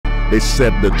They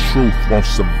said the truth won't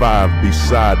survive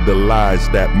beside the lies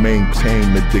that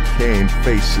maintain the decaying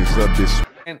faces of this.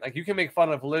 And like, you can make fun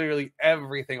of literally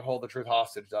everything Hold the Truth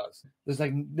Hostage does.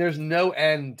 There's no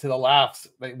end to the laughs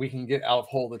that we can get out of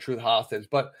Hold the Truth Hostage.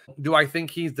 But do I think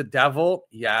he's the devil?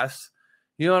 Yes.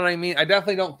 You know what I mean? I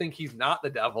definitely don't think he's not the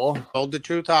devil. Hold the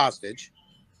truth hostage.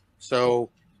 So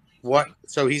what?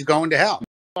 So he's going to hell.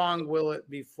 How long will it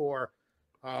be before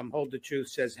Hold the Truth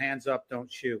says hands up,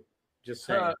 don't shoot? Just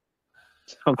saying.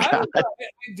 I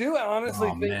do honestly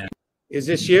think. Man. Is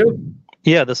this you?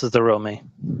 Yeah, this is the real me.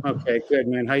 Okay, good,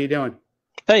 man. How you doing?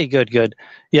 Hey, good.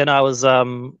 Yeah, no, I was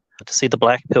to see the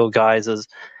Black Pill guys as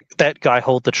that guy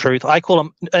Hold the Truth. I call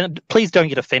him, and please don't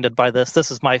get offended by this.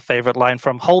 This is my favorite line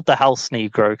from Hold the House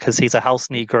Negro, because he's a house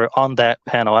Negro on that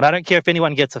panel. And I don't care if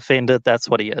anyone gets offended, that's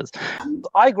what he is.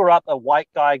 I grew up a white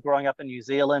guy growing up in New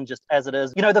Zealand, just as it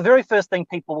is. You know, the very first thing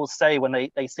people will say when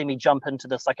they see me jump into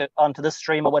this, like onto this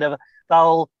stream or whatever,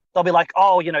 they'll be like,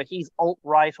 oh, you know, he's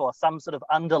alt-right or some sort of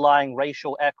underlying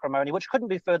racial acrimony, which couldn't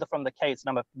be further from the case.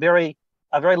 And I'm a very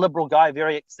liberal guy,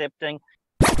 very accepting.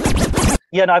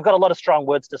 Yeah, no, I've got a lot of strong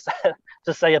words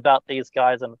to say about these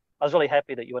guys, and I was really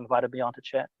happy that you invited me on to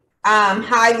chat.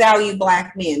 High value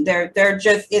Black men. There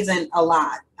just isn't a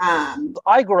lot.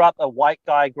 I grew up a white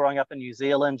guy growing up in New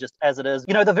Zealand, just as it is.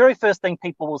 You know, the very first thing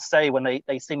people will say when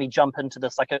they see me jump into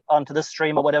this, like onto this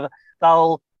stream or whatever,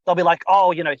 they'll be like,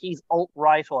 oh, you know, he's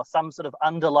alt-right or some sort of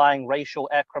underlying racial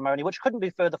acrimony, which couldn't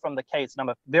be further from the case. And I'm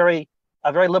a very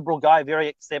liberal guy, very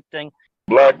accepting.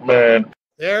 Black man.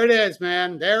 There it is,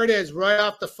 man. There it is, right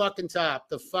off the fucking top,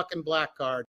 the fucking black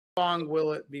card. How long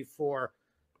will it be before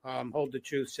Hold the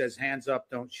Truth says hands up,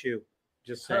 don't shoot?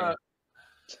 Just saying.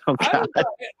 I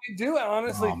do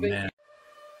honestly think. Man.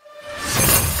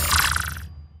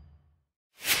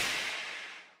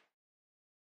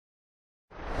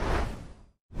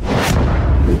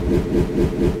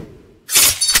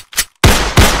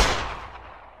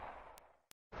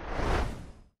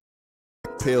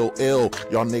 Pill ill,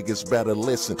 y'all niggas better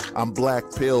listen. I'm black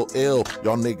pill ill,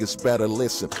 y'all niggas better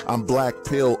listen. I'm black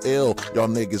pill ill, y'all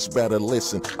niggas better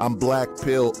listen. I'm black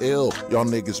pill ill, y'all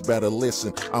niggas better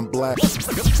listen. I'm black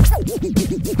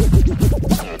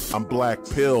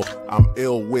pill, I'm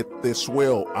ill with this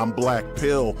will. I'm black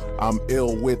pill, I'm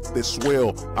ill with this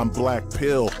will. I'm black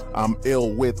pill, I'm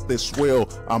ill with this will.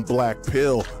 I'm black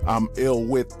pill, I'm ill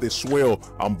with this will.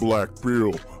 I'm black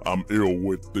pill, I'm ill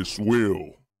with this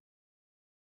will.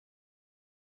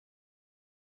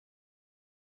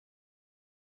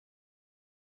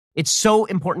 It's so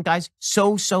important, guys.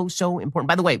 So important.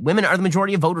 By the way, women are the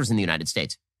majority of voters in the United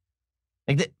States.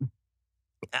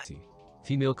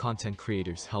 Female content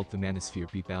creators help the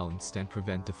manosphere be balanced and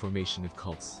prevent the formation of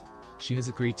cults. She has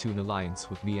agreed to an alliance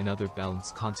with me and other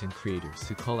balanced content creators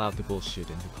to call out the bullshit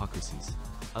and hypocrisies.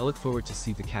 I look forward to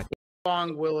see the cat. How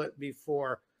long will it be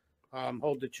before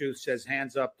Hold the Truth says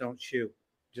hands up, don't shoot?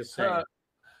 Just saying.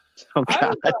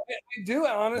 I do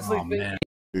honestly think. Man.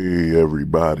 Hey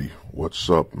everybody, what's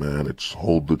up, man? It's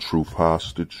Hold the Truth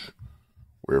Hostage,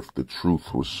 where if the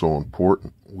truth was so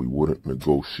important, we wouldn't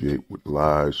negotiate with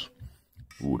lies.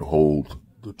 We would hold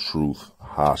the truth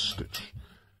hostage.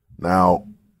 Now,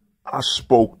 I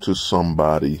spoke to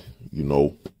somebody, you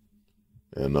know,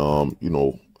 and, you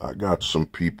know, I got some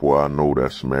people I know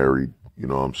that's married, you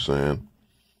know what I'm saying?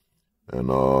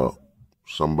 And,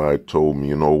 somebody told me,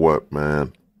 you know what,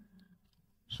 man?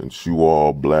 Since you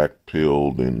all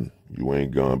black-pilled and you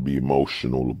ain't gonna be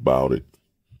emotional about it,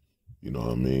 you know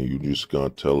what I mean? You just gonna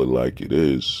tell it like it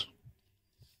is.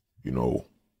 You know,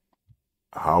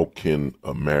 how can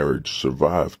a marriage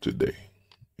survive today?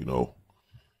 You know?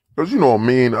 Because, you know what I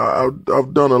mean?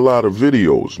 I've done a lot of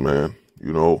videos, man.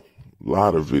 You know, a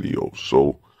lot of videos.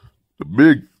 So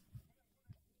the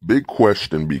big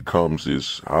question becomes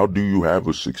is, how do you have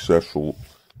a successful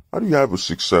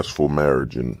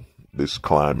marriage in this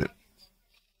climate?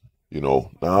 You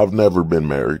know, now I've never been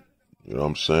married, you know what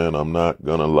I'm saying? I'm not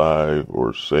gonna lie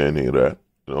or say any of that,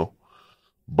 you know,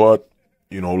 but,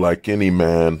 you know, like any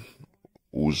man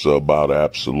who's about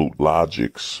absolute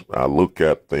logics, I look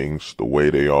at things the way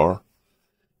they are.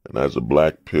 And as a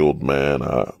black-pilled man,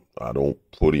 I don't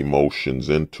put emotions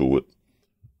into it.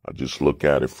 I just look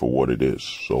at it for what it is.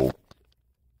 So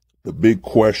the big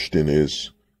question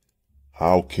is,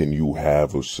 how can you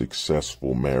have a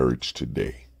successful marriage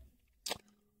today?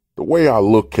 The way I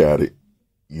look at it,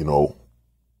 you know,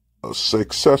 a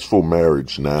successful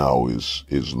marriage now is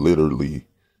literally,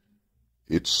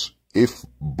 it's if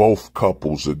both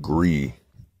couples agree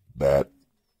that,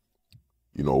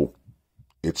 you know,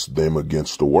 it's them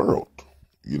against the world.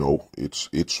 You know,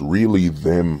 it's really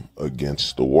them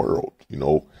against the world. You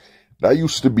know, That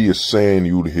used to be a saying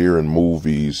you'd hear in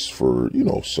movies for,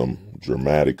 some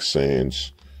dramatic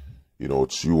sayings.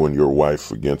 It's you and your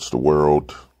wife against the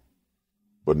world.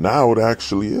 But now it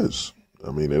actually is. I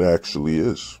mean, it actually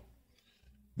is.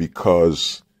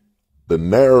 Because the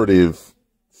narrative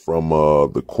from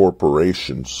the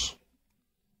corporations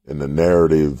and the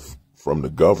narrative from the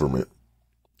government,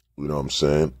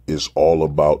 is all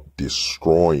about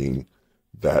destroying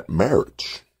that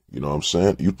marriage. You know what I'm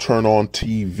saying? You turn on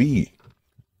TV,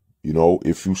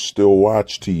 if you still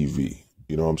watch TV,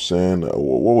 you know what I'm saying?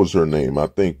 What was her name? I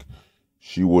think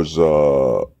she was,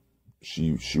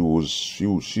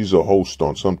 she's a host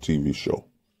on some TV show.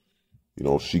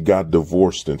 She got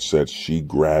divorced and said she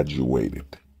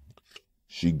graduated.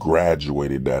 She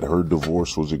graduated, that her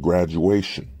divorce was a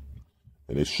graduation.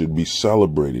 And it should be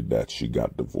celebrated that she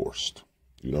got divorced.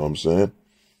 You know what I'm saying?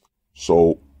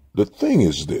 So the thing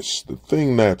is this, the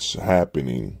thing that's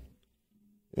happening,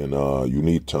 and you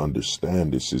need to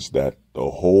understand this, is that the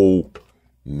whole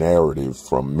narrative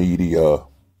from media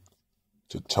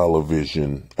to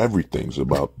television, everything's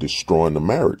about destroying the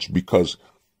marriage. Because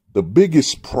the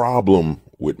biggest problem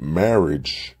with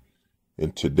marriage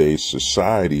in today's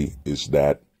society is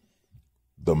that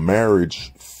the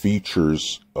marriage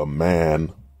features a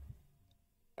man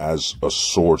as a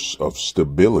source of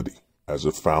stability, as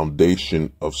a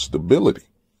foundation of stability.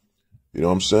 You know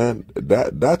what I'm saying?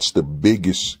 That's the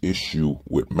biggest issue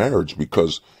with marriage,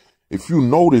 because if you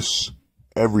notice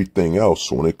everything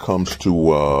else when it comes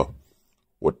to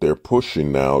what they're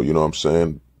pushing now, you know what I'm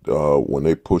saying? When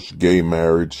they push gay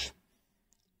marriage,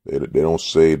 they don't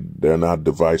say, they're not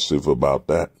divisive about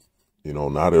that,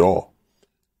 not at all.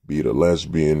 Be it a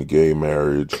lesbian, gay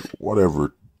marriage,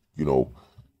 whatever,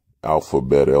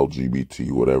 alphabet,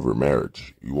 LGBT, whatever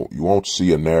marriage. You won't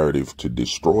see a narrative to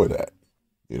destroy that,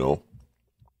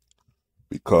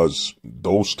 because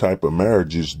those type of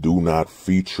marriages do not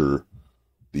feature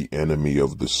the enemy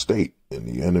of the state. And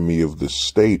the enemy of the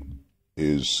state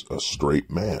is a straight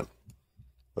man.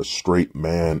 A straight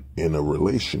man in a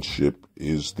relationship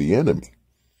is the enemy.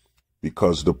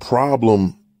 Because the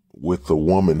problem with a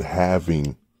woman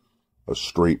having a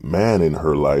straight man in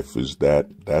her life is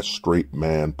that that straight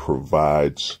man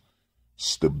provides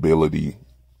stability,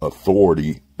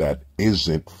 authority that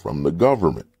isn't from the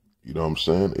government. You know what I'm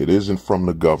saying? It isn't from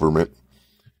the government.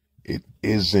 It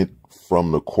isn't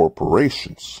from the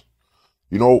corporations.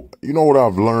 You know what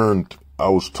I've learned? I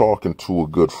was talking to a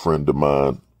good friend of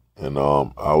mine, and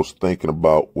I was thinking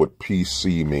about what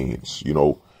PC means.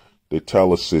 They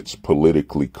tell us it's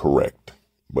politically correct,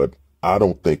 but I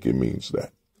don't think it means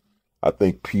that. I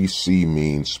think PC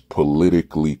means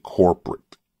politically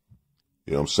corporate.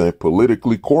 You know what I'm saying?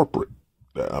 Politically corporate.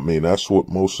 I mean, that's what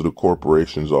most of the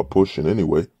corporations are pushing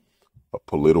anyway, a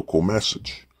political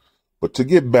message. But to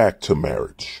get back to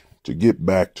marriage, to get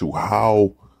back to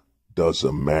how does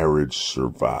a marriage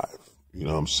survive? You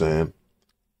know what I'm saying?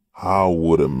 How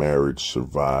would a marriage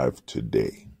survive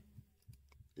today?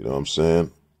 You know what I'm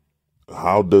saying?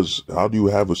 How do you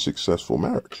have a successful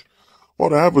marriage? Well,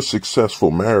 to have a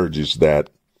successful marriage is that,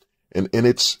 and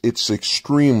it's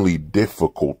extremely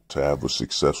difficult to have a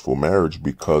successful marriage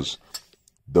because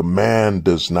the man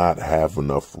does not have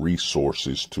enough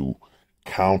resources to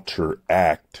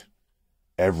counteract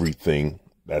everything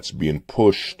that's being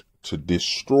pushed to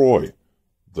destroy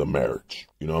the marriage.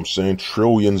 You know what I'm saying?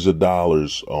 Trillions of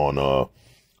dollars on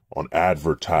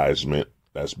advertisement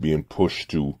that's being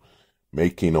pushed to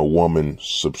making a woman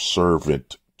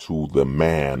subservient to the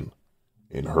man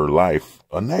in her life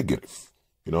a negative.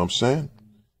 You know what I'm saying?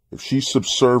 If she's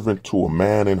subservient to a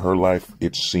man in her life,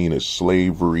 it's seen as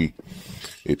slavery.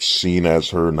 It's seen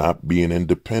as her not being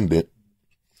independent.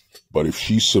 But if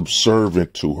she's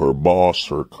subservient to her boss,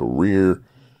 her career,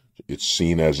 it's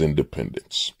seen as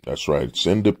independence. That's right. It's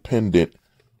independent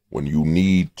when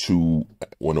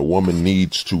a woman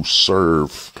needs to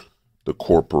serve the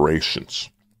corporations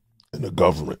and the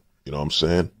government. You know what I'm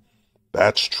saying?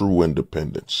 That's true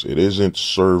independence. It isn't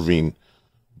serving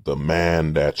the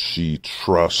man that she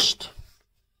trusts,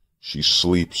 she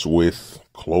sleeps with,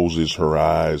 closes her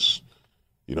eyes,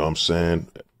 you know what I'm saying,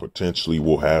 potentially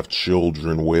will have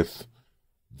children with.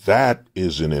 That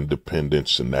isn't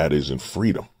independence, and that isn't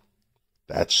freedom.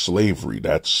 That's slavery.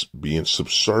 That's being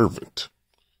subservient.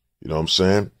 You know what I'm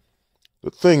saying?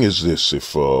 The thing is this,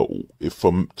 if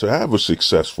to have a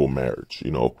successful marriage,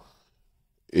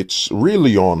 it's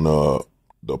really on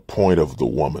the point of the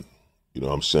woman. You know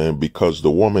what I'm saying? Because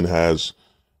the woman has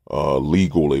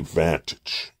legal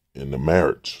advantage in the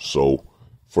marriage. So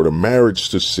for the marriage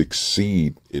to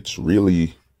succeed, it's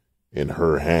really in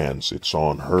her hands. It's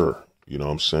on her. You know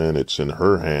what I'm saying? It's in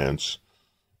her hands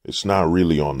It's not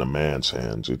really on the man's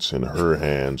hands. It's in her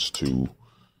hands to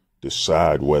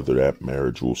decide whether that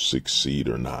marriage will succeed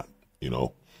or not,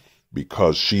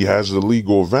 because she has the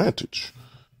legal advantage.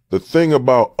 The thing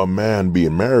about a man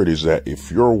being married is that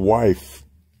if your wife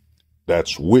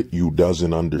that's with you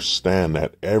doesn't understand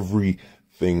that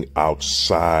everything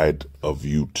outside of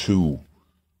you two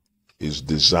is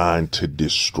designed to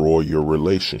destroy your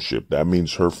relationship. That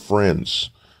means her friends.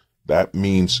 That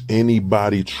means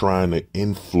anybody trying to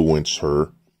influence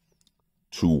her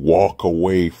to walk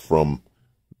away from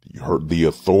the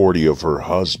authority of her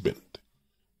husband,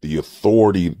 the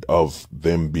authority of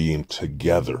them being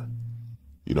together.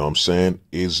 You know what I'm saying?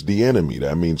 Is the enemy.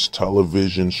 That means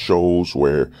television shows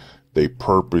where they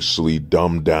purposely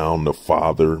dumb down the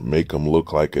father, make him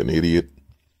look like an idiot.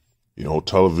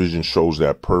 Television shows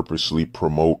that purposely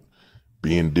promote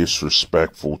being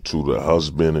disrespectful to the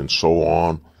husband and so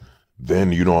on.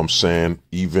 Then, you know what I'm saying,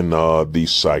 even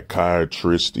these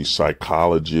psychiatrists, these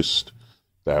psychologists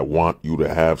that want you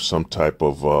to have some type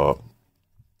of,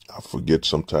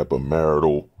 some type of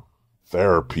marital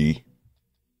therapy.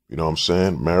 You know what I'm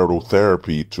saying? Marital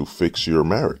therapy to fix your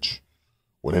marriage.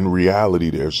 When in reality,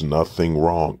 there's nothing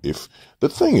wrong. If the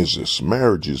thing is this,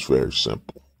 marriage is very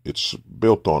simple. It's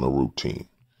built on a routine.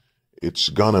 It's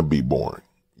gonna be boring.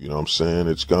 You know what I'm saying?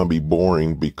 It's gonna be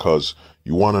boring because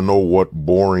you want to know what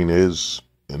boring is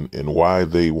and why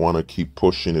they want to keep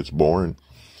pushing it's boring.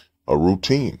 A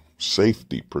routine,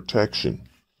 safety, protection.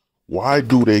 Why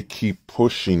do they keep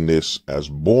pushing this as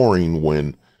boring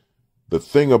when the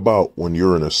thing about when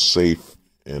you're in a safe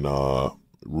and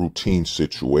routine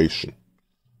situation,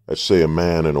 let's say a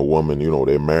man and a woman,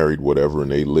 they're married, whatever,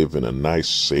 and they live in a nice,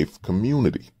 safe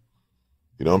community.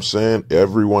 You know what I'm saying?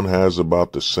 Everyone has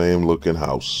about the same looking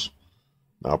house.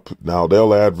 Now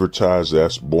they'll advertise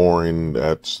that's boring,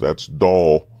 that's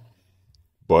dull,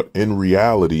 but in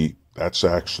reality, that's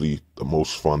actually the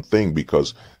most fun thing,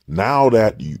 because now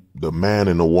that the man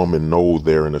and the woman know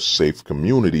they're in a safe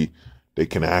community, they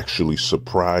can actually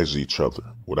surprise each other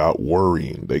without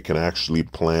worrying. They can actually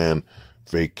plan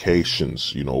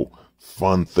vacations,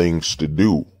 fun things to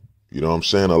do. You know what I'm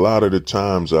saying? A lot of the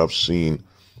times I've seen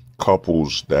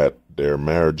couples that their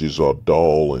marriages are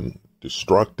dull and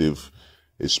destructive.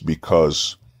 It's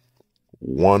because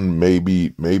one, maybe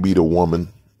the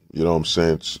woman, you know what I'm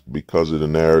saying, it's because of the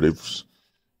narratives,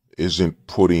 isn't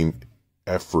putting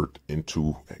effort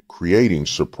into creating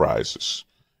surprises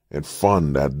and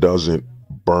fun that doesn't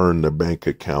burn the bank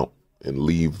account and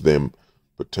leave them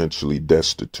potentially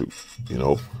destitute,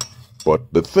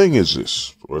 But the thing is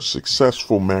this, for a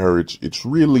successful marriage, it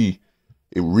really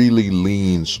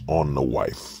leans on the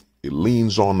wife. It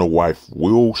leans on the wife.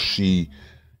 Will she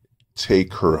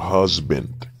take her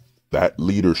husband, that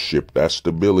leadership, that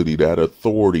stability, that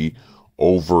authority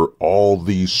over all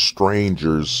these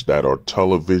strangers that are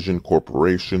television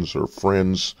corporations, her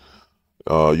friends,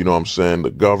 you know what I'm saying,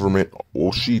 the government?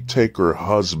 Will she take her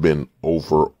husband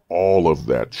over all of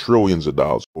that, trillions of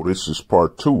dollars? Well, this is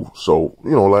part two. So,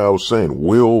 like I was saying,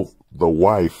 will the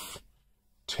wife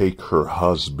take her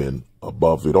husband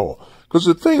above it all? Because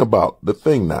the thing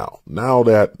now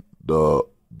that the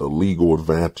legal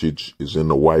advantage is in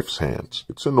the wife's hands,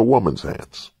 it's in the woman's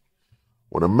hands.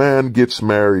 When a man gets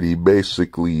married, he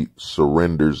basically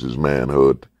surrenders his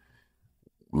manhood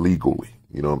legally.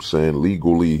 You know what I'm saying?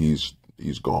 Legally, he's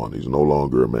gone. He's no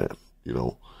longer a man,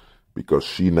 because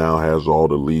she now has all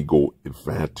the legal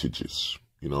advantages.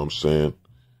 You know what I'm saying?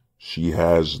 She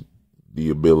has the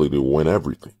ability to win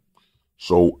everything.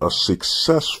 So a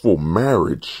successful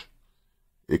marriage,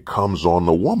 it comes on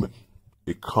the woman.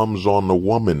 It comes on the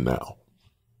woman now.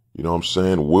 You know what I'm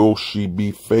saying? Will she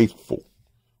be faithful?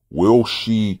 Will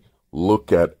she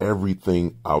look at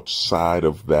everything outside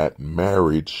of that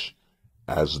marriage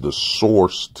as the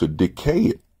source to decay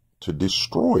it, to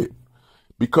destroy it?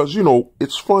 Because,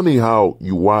 it's funny how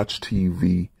you watch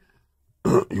TV,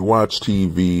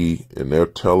 and they're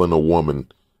telling a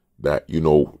woman that,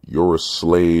 you're a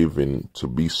slave and to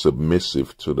be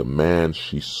submissive to the man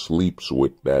she sleeps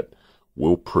with that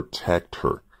will protect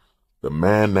her. The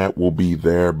man that will be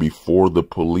there before the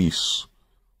police.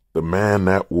 The man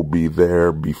that will be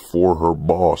there before her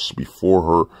boss,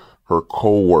 before her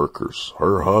co-workers,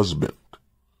 her husband.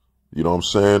 You know what I'm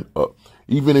saying?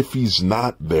 Even if he's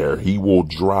not there, he will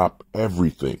drop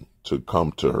everything to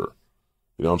come to her.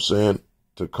 You know what I'm saying?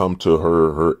 To come to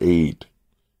her aid.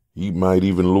 He might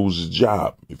even lose his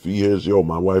job. If he hears,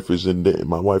 my wife's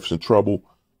in trouble,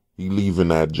 he leaving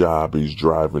that job. He's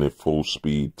driving at full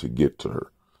speed to get to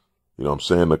her. You know what I'm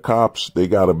saying? The cops, they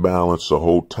got to balance the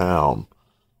whole town.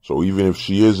 So even if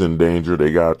she is in danger,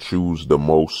 they got to choose the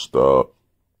most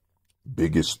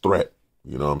biggest threat.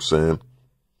 You know what I'm saying?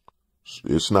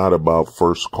 It's not about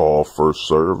first call, first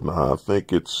serve. Nah, I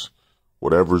think it's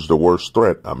whatever's the worst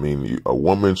threat. I mean, a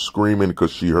woman screaming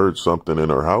because she heard something in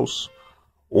her house,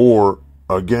 or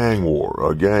a gang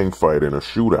war, a gang fight, and a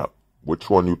shootout. Which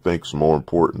one you think's more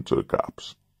important to the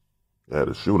cops? Yeah,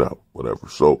 the shootout, whatever.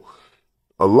 So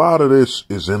a lot of this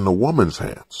is in the woman's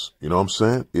hands. You know what I'm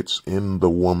saying? It's in the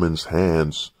woman's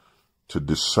hands to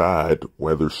decide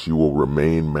whether she will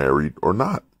remain married or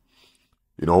not.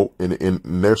 You know, and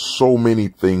there's so many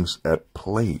things at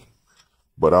play,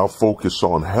 but I'll focus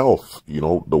on health. You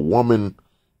know, the woman,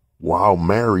 while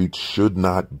married, should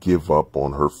not give up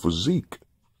on her physique.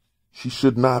 She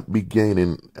should not be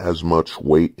gaining as much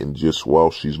weight and just, well,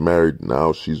 she's married.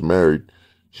 Now she's married.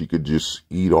 She could just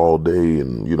eat all day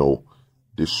and, you know,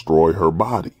 destroy her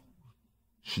body.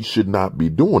 She should not be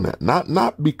doing that.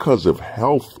 Not because of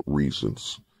health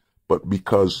reasons, but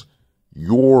because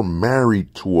you're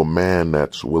married to a man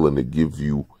that's willing to give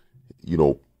you, you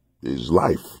know, his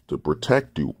life to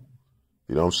protect you.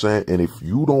 You know what I'm saying? And if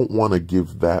you don't want to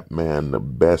give that man the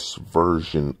best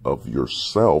version of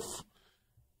yourself,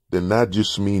 then that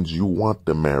just means you want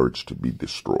the marriage to be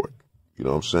destroyed. You know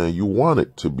what I'm saying? You want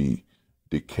it to be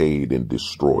decayed and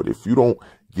destroyed. If you don't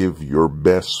give your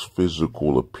best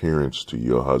physical appearance to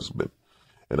your husband,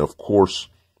 and of course,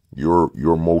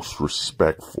 you're most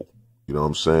respectful. You know what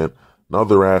I'm saying?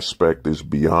 Another aspect is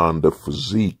beyond the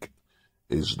physique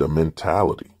is the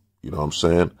mentality. You know what I'm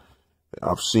saying?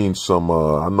 I've seen some,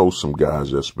 I know some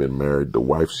guys that's been married. The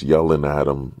wife's yelling at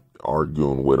him,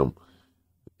 arguing with him.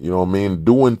 You know what I mean?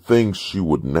 Doing things she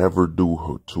would never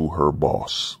do to her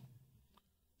boss.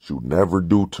 She would never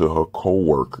do to her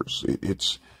coworkers.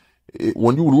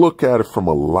 When you look at it from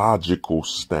a logical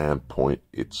standpoint,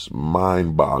 it's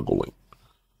mind-boggling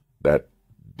that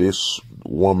this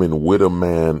woman with a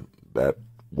man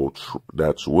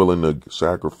that's willing to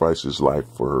sacrifice his life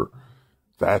for her,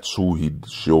 that's who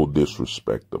she'll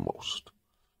disrespect the most.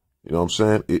 You know what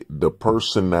I'm saying? The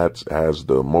person that has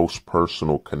the most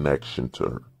personal connection to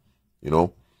her, you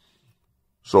know?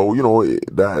 So, you know,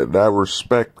 that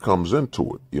respect comes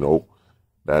into it, you know,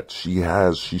 that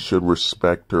she should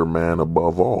respect her man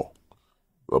above all,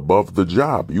 above the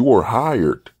job. You were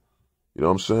hired. You know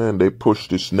what I'm saying? They push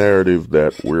this narrative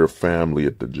that we're a family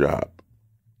at the job.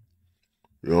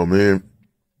 You know what I mean?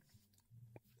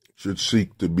 Should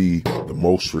seek to be the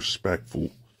most respectful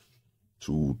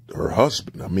to her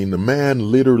husband. I mean, the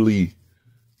man literally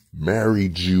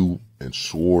married you and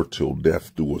swore till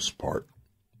death do us part.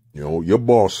 You know, your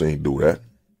boss ain't do that.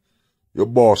 Your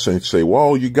boss ain't say,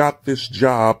 well, you got this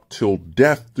job till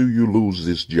death do you lose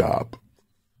this job.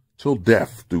 Till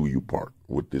death do you part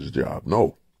with this job.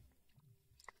 No.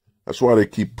 That's why they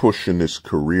keep pushing this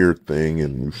career thing,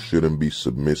 and you shouldn't be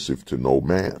submissive to no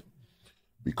man.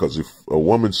 Because if a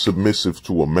woman's submissive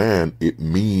to a man, it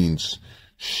means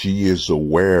she is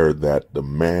aware that the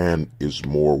man is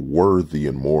more worthy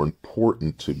and more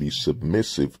important to be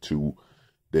submissive to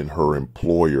than her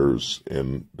employers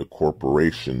and the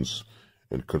corporations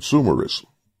and consumerism.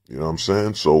 You know what I'm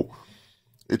saying? So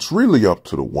it's really up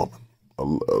to the woman.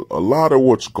 A lot of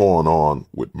what's going on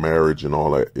with marriage and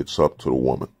all that, it's up to the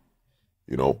woman.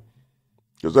 You know,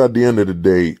 because at the end of the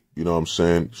day, you know what I'm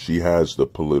saying, she has the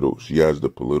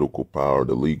political power,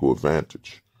 the legal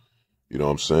advantage. You know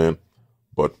what I'm saying?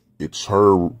 But it's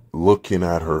her looking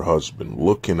at her husband,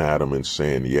 looking at him and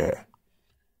saying, yeah,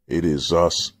 it is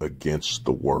us against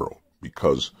the world.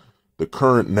 Because the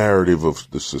current narrative of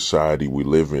the society we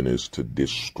live in is to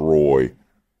destroy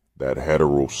that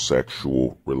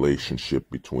heterosexual relationship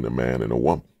between a man and a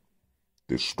woman.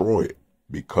 Destroy it.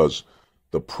 Because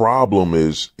the problem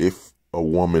is, if a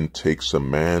woman takes a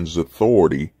man's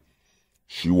authority,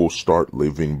 she will start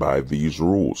living by these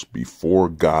rules. Before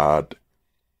God,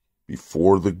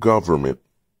 before the government,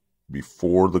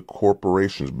 before the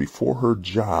corporations, before her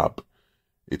job,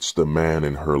 it's the man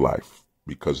in her life.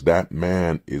 Because that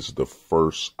man is the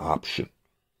first option.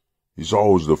 He's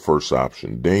always the first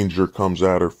option. Danger comes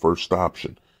at her, first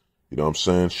option. You know what I'm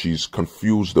saying? She's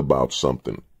confused about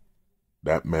something.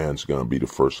 That man's going to be the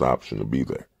first option to be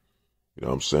there. You know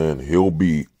what I'm saying? He'll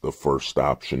be the first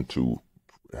option to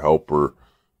help her,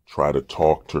 try to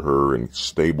talk to her and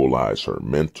stabilize her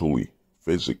mentally,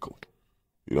 physically.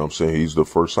 You know what I'm saying? He's the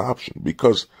first option.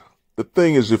 Because the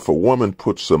thing is, if a woman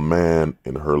puts a man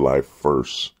in her life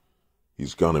first,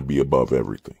 he's going to be above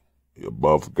everything.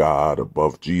 Above God,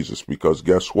 above Jesus. Because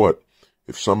guess what?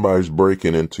 If somebody's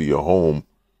breaking into your home,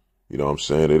 you know what I'm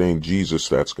saying, it ain't Jesus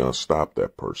that's going to stop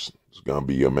that person. It's going to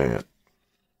be your man.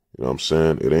 You know what I'm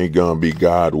saying? It ain't going to be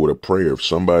God with a prayer. If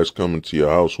somebody's coming to your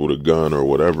house with a gun or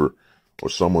whatever, or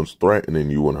someone's threatening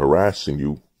you and harassing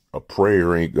you, a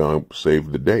prayer ain't going to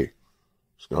save the day.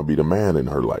 It's going to be the man in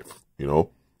her life, you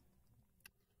know?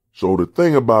 So the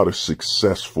thing about a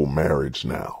successful marriage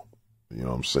now, you know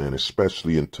what I'm saying,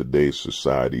 especially in today's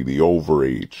society, the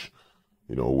overage,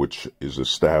 you know, which is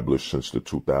established since the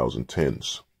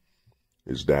 2010s,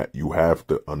 is that you have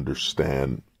to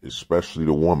understand, especially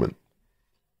the woman,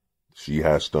 she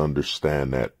has to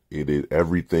understand that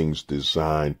everything's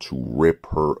designed to rip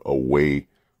her away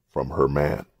from her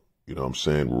man. You know what I'm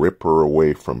saying? Rip her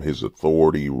away from his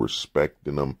authority,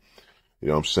 respecting him, you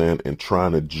know what I'm saying? And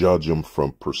trying to judge him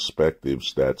from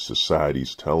perspectives that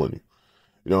society's telling you.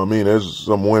 You know what I mean? There's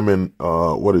some women,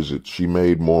 what is it? She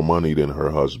made more money than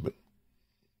her husband.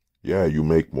 Yeah, you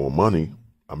make more money.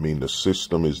 I mean, the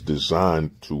system is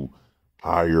designed to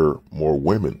hire more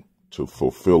women to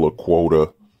fulfill a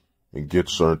quota and get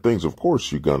certain things. Of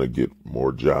course, you're going to get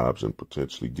more jobs and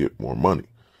potentially get more money.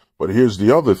 But here's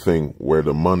the other thing where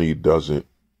the money doesn't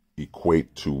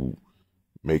equate to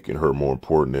making her more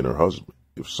important than her husband.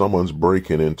 If someone's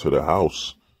breaking into the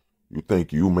house, you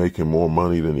think you making more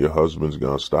money than your husband's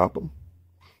going to stop him?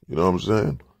 You know what I'm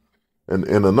saying? And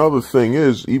another thing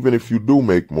is, even if you do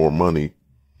make more money,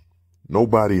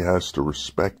 nobody has to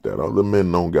respect that. Other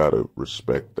men don't got to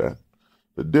respect that.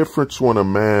 The difference when a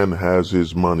man has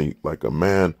his money, like a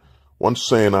man, one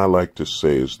saying I like to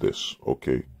say is this,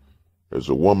 okay, there's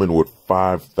a woman with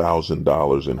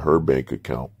 $5,000 in her bank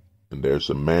account, and there's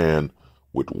a man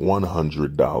with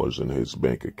 $100 in his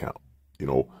bank account. You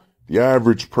know, the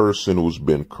average person who's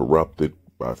been corrupted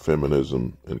by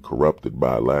feminism and corrupted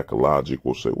by lack of logic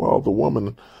will say, well, the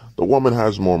woman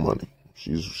has more money.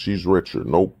 She's richer.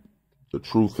 Nope. The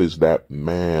truth is that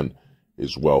man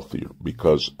is wealthier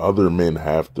because other men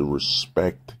have to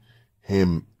respect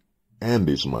him and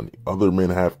his money. Other men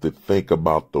have to think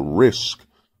about the risk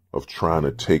of trying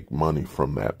to take money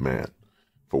from that man.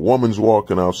 If a woman's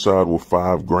walking outside with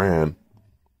 $5,000,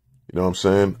 you know what I'm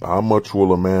saying? How much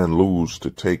will a man lose to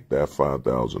take that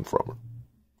 $5,000 from her?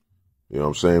 You know what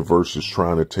I'm saying? Versus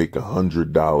trying to take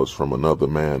 $100 from another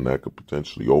man that could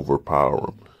potentially overpower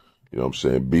him. You know what I'm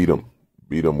saying? Beat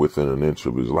him within an inch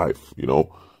of his life. You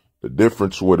know, the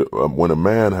difference with when a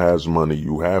man has money,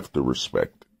 you have to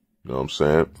respect it. You know what I'm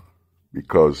saying?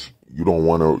 Because you don't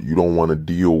want to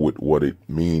deal with what it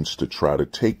means to try to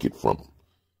take it from him.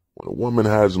 When a woman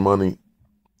has money,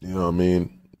 you know what I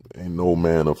mean? Ain't no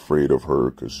man afraid of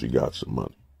her because she got some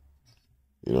money.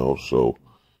 You know, so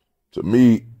to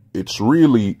me, it's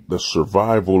really the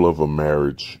survival of a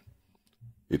marriage.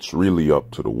 It's really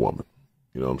up to the woman.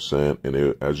 You know what I'm saying?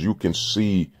 And as you can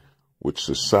see with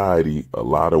society, a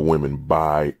lot of women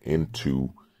buy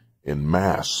into en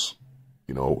masse.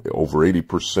 You know, over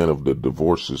 80% of the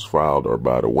divorces filed are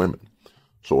by the women.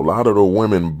 So a lot of the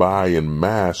women buy en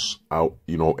masse out,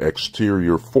 you know,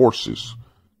 exterior forces,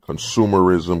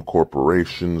 consumerism,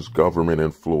 corporations, government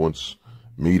influence,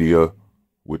 media,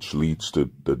 which leads to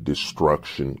the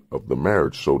destruction of the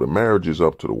marriage. So the marriage is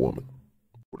up to the woman.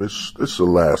 This is the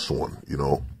last one, you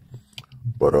know,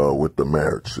 but with the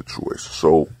marriage situation.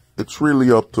 So it's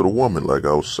really up to the woman, like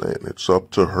I was saying. It's up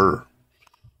to her,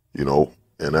 you know,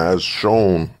 and as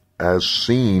shown, as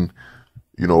seen,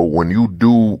 you know, when you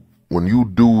do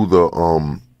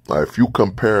the, if you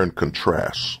compare and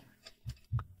contrast,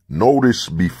 notice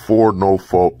before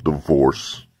no-fault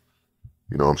divorce,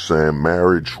 you know what I'm saying,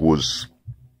 marriage was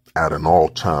at an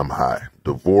all-time high.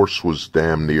 Divorce was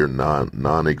damn near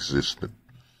non-existent.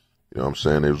 You know what I'm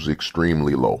saying? It was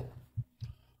extremely low.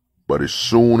 But as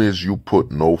soon as you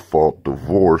put no-fault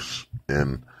divorce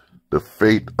and the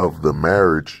fate of the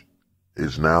marriage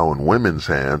is now in women's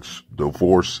hands,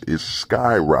 divorce is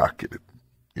skyrocketed.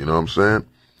 You know what I'm saying?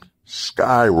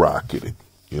 Skyrocketed,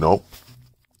 you know?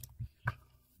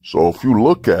 So if you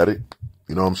look at it,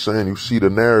 you know what I'm saying, you see the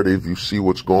narrative, you see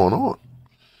what's going on.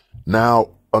 Now,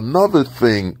 another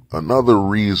thing, another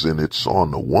reason it's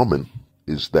on the woman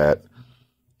is that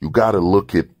you got to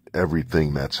look at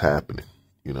everything that's happening,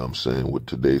 you know what I'm saying, with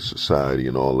today's society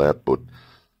and all that. But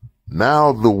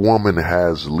now the woman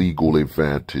has legal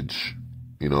advantage,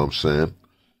 you know what I'm saying?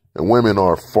 And women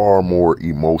are far more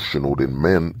emotional than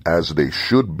men, as they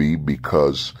should be,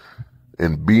 because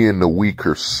in being the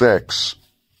weaker sex,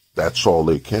 that's all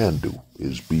they can do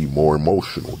is be more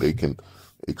emotional. They can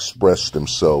express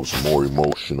themselves more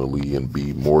emotionally and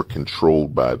be more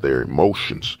controlled by their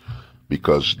emotions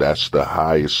because that's the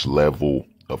highest level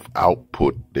of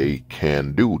output they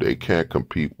can do. They can't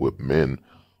compete with men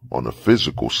on the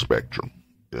physical spectrum.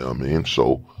 You know what I mean?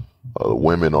 So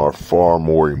women are far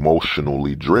more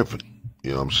emotionally driven.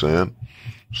 You know what I'm saying?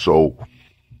 So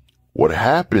what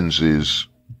happens is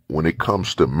when it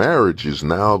comes to marriages,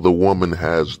 now the woman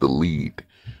has the lead.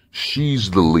 She's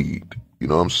the lead. You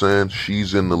know what I'm saying?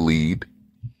 She's in the lead.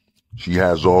 She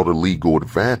has all the legal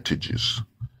advantages.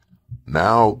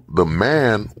 Now, the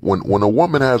man, when a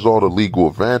woman has all the legal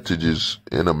advantages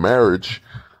in a marriage,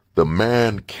 the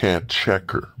man can't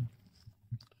check her.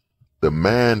 The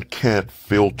man can't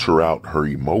filter out her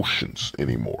emotions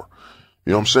anymore.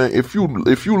 You know what I'm saying? If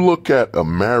you look at a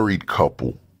married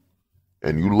couple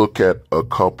and you look at a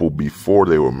couple before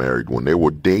they were married, when they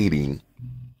were dating,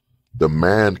 the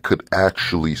man could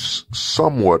actually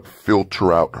somewhat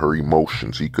filter out her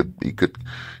emotions. He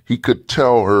could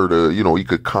tell her to, he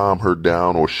could calm her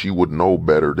down, or she would know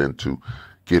better than to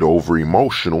get over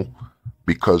emotional,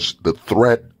 because the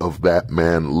threat of that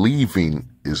man leaving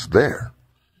is there.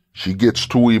 She gets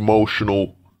too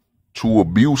emotional, too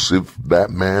abusive,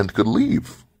 that man could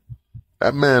leave.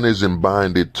 That man isn't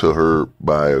binded to her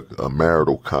by a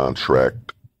marital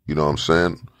contract. You know what I'm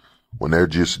saying? When they're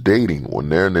just dating, when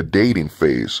they're in the dating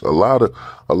phase, a lot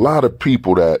of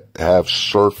people that have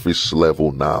surface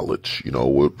level knowledge,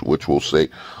 which will say,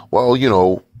 well,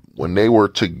 when they were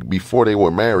before they were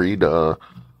married,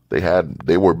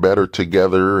 they were better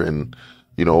together, and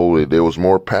there was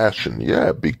more passion.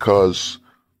 Yeah, because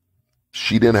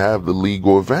she didn't have the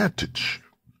legal advantage.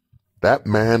 That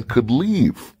man could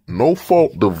leave. No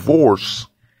fault divorce.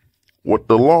 What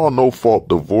the law no fault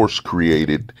divorce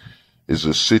created is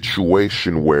a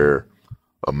situation where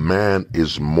a man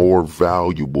is more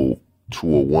valuable to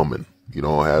a woman,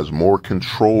 has more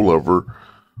control of her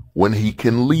when he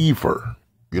can leave her.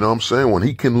 You know what I'm saying? When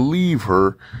he can leave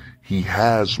her, he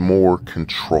has more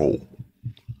control.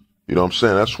 You know what I'm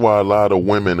saying? That's why a lot of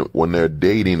women, when they're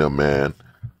dating a man,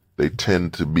 they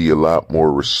tend to be a lot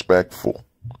more respectful.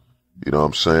 You know what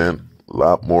I'm saying? A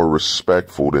lot more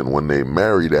respectful than when they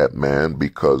marry that man,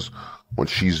 because when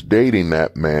she's dating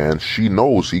that man, she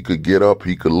knows he could get up,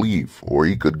 he could leave, or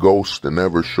he could ghost and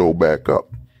never show back up.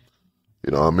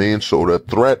 You know what I mean? So the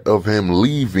threat of him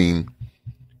leaving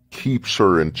keeps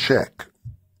her in check.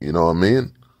 You know what I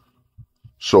mean?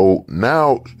 So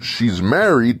now she's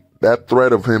married, that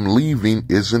threat of him leaving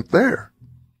isn't there.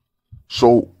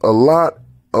 So a lot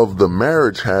of the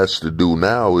marriage has to do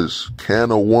now is,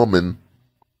 can a woman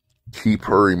keep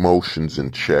her emotions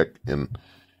in check and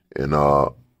you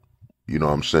know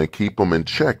what I'm saying, keep them in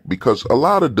check? Because a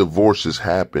lot of divorces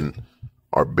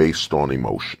are based on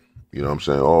emotion. You know what I'm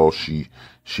saying? Oh,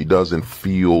 she doesn't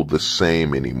feel the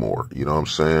same anymore. You know what I'm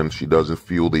saying? She doesn't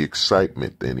feel the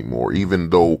excitement anymore. Even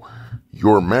though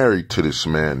you're married to this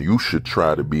man, you should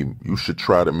try to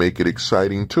make it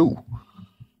exciting too.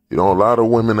 A lot of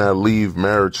women that leave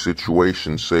marriage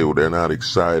situations say, well, they're not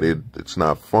excited, it's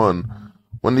not fun,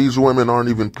 when these women aren't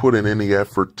even putting any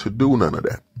effort to do none of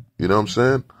that. You know what I'm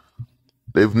saying?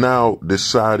 They've now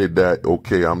decided that,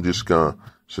 okay, I'm just gonna,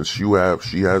 since she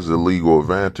has the legal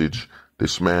advantage,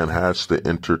 this man has to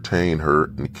entertain her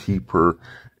and keep her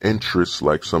interest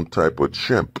like some type of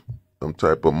chimp, some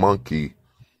type of monkey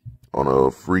on a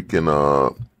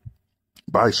freaking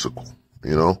bicycle,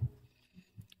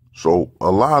 So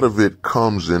a lot of it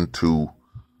comes into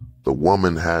the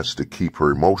woman has to keep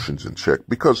her emotions in check,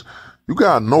 because you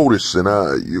gotta notice, and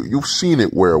you've seen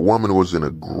it, where a woman was in a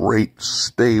great,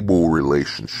 stable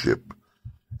relationship,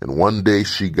 and one day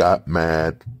she got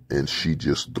mad and she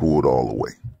just threw it all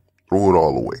away.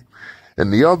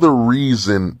 And the other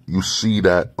reason you see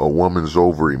that a woman's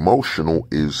over emotional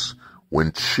is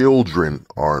when children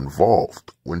are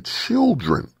involved.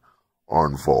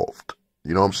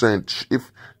 You know what I'm saying?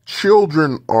 If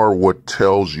children are what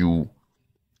tells you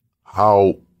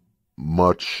how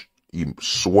much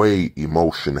sway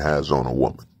emotion has on a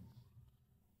woman.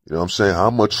 You know what I'm saying? How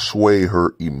much sway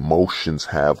her emotions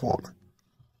have on her.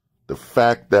 The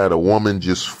fact that a woman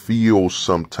just feels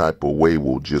some type of way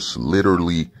will just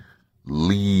literally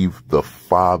leave the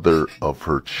father of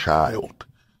her child.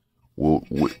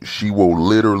 She will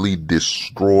literally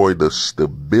destroy the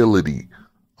stability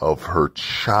of her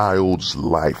child's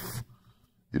life.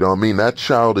 You know what I mean? That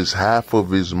child is half of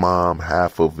his mom,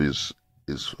 half of his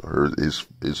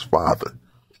father.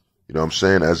 You know what I'm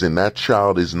saying? As in, that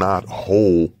child is not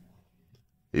whole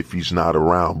if he's not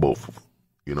around both of them.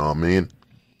 You know what I mean?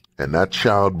 And that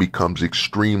child becomes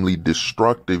extremely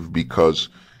destructive, because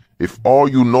if all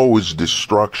you know is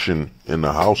destruction in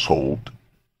the household,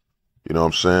 you know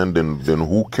what I'm saying, then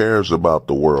who cares about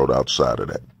the world outside of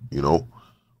that?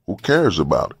 Who cares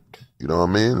about it? You know what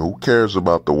I mean? Who cares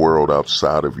about the world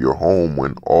outside of your home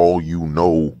when all you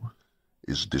know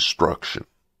is destruction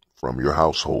from your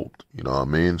household? You know what I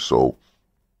mean? So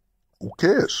who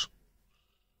cares?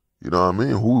 You know what I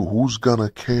mean? Who's gonna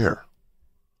care?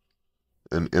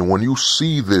 And when you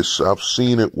see this, I've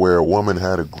seen it where a woman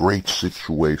had a great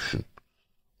situation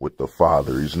with the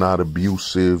father. He's not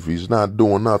abusive. He's not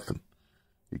doing nothing.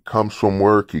 He comes from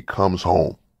work. He comes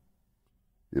home.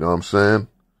 You know what I'm saying?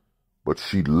 But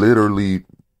she literally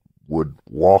would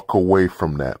walk away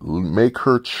from that, make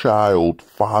her child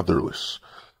fatherless.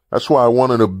 That's why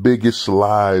one of the biggest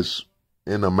lies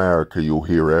in America you'll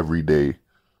hear every day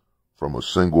from a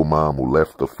single mom who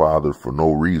left the father for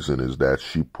no reason is that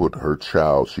she puts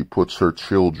her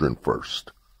children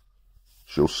first.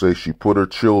 She'll say she put her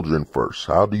children first.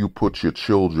 How do you put your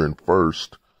children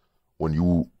first when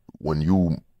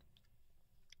you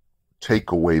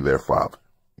take away their father?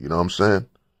 You know what I'm saying?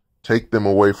 Take them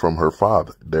away from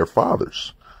their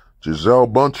fathers. Gisele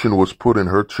Bündchen was putting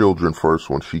her children first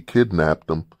when she kidnapped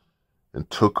them and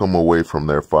took them away from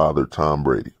their father, Tom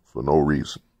Brady, for no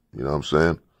reason. You know what I'm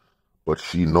saying? But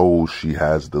she knows she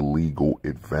has the legal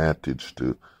advantage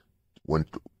to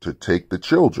take the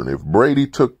children. If Brady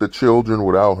took the children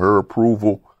without her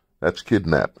approval, that's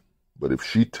kidnapping. But if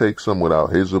she takes them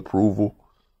without his approval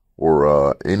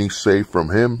or any say from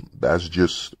him, that's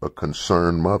just a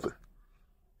concerned mother.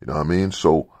 You know what I mean?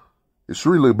 So it's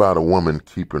really about a woman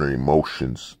keeping her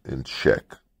emotions in check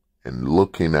and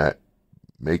looking at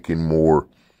making more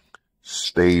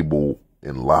stable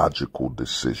and logical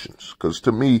decisions. Because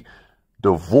to me,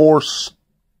 divorce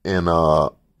and,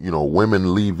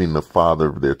 women leaving the father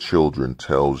of their children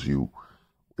tells you,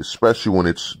 especially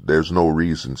when there's no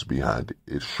reasons behind it,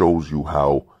 it shows you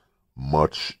how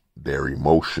much their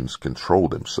emotions control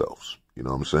themselves. You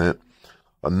know what I'm saying?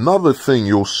 Another thing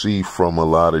you'll see from a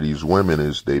lot of these women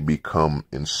is they become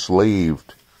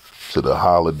enslaved to the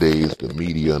holidays, the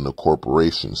media, and the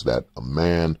corporations, that a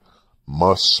man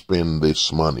must spend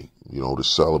this money, to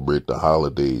celebrate the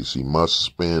holidays. He must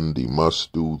spend, he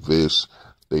must do this.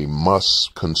 They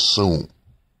must consume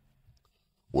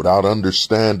without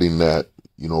understanding that,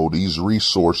 these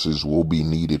resources will be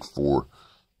needed for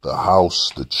the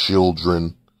house, the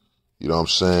children. You know what I'm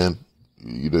saying?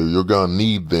 You're going to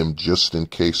need them just in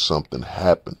case something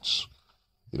happens.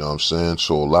 You know what I'm saying?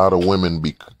 So a lot of women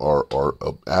are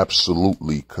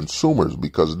absolutely consumers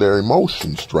because their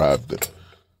emotions drive them.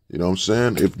 You know what I'm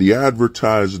saying? If the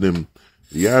advertisement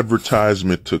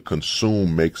to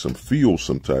consume makes them feel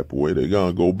some type of way, they're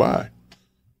going to go buy.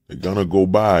 They're going to go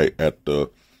buy at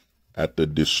the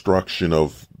destruction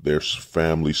of their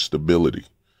family stability.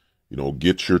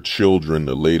 Get your children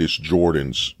the latest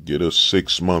Jordans. Get a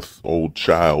 6-month-old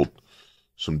child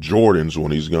some Jordans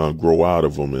when he's going to grow out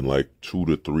of them in like 2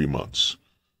 to 3 months.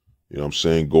 You know what I'm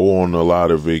saying? Go on a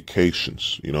lot of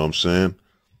vacations. You know what I'm saying?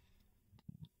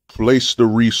 Place the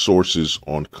resources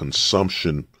on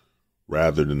consumption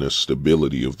rather than the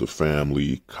stability of the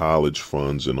family, college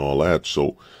funds, and all that.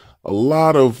 So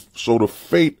the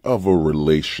fate of a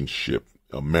relationship,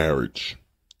 a marriage,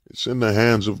 it's in the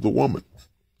hands of the woman.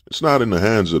 It's not in the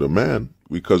hands of the man,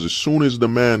 because as soon as the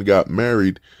man got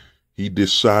married, he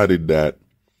decided that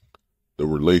the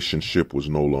relationship was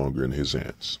no longer in his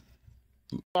hands.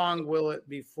 How long will it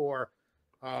before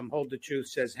Hold the Truth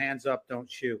says hands up,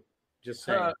 don't shoot? Just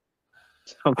saying.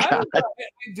 I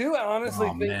do honestly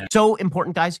think man. So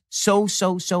important, guys. So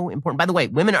important. By the way,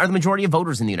 women are the majority of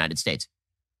voters in the United States.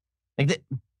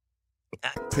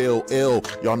 Pill ill,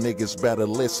 y'all niggas better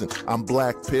listen. I'm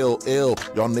black pill ill,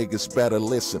 y'all niggas better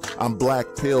listen. I'm black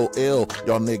pill ill,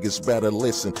 y'all niggas better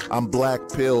listen. I'm black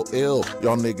pill ill,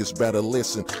 y'all niggas better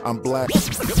listen. I'm black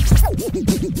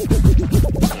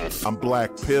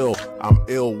pill, I'm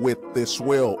ill with this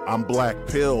will. I'm black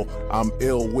pill, I'm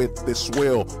ill with this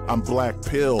will. I'm black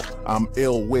pill, I'm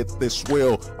ill with this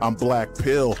will. I'm black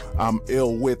pill, I'm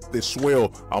ill with this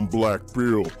will. I'm black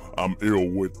pill, I'm ill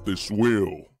with this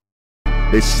will.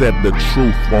 They said the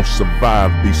truth won't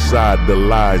survive beside the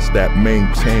lies that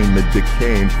maintain the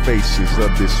decaying faces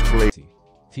of this place.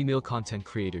 Female content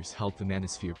creators help the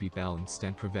manosphere be balanced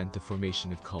and prevent the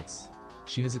formation of cults.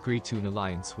 She has agreed to an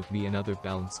alliance with me and other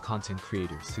balanced content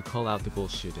creators to call out the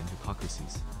bullshit and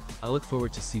hypocrisies. I look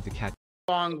forward to see the cat.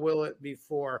 How long will it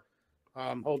before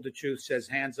Hold the Truth says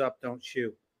hands up, don't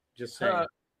shoot? Just saying.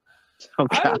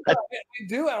 I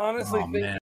do honestly think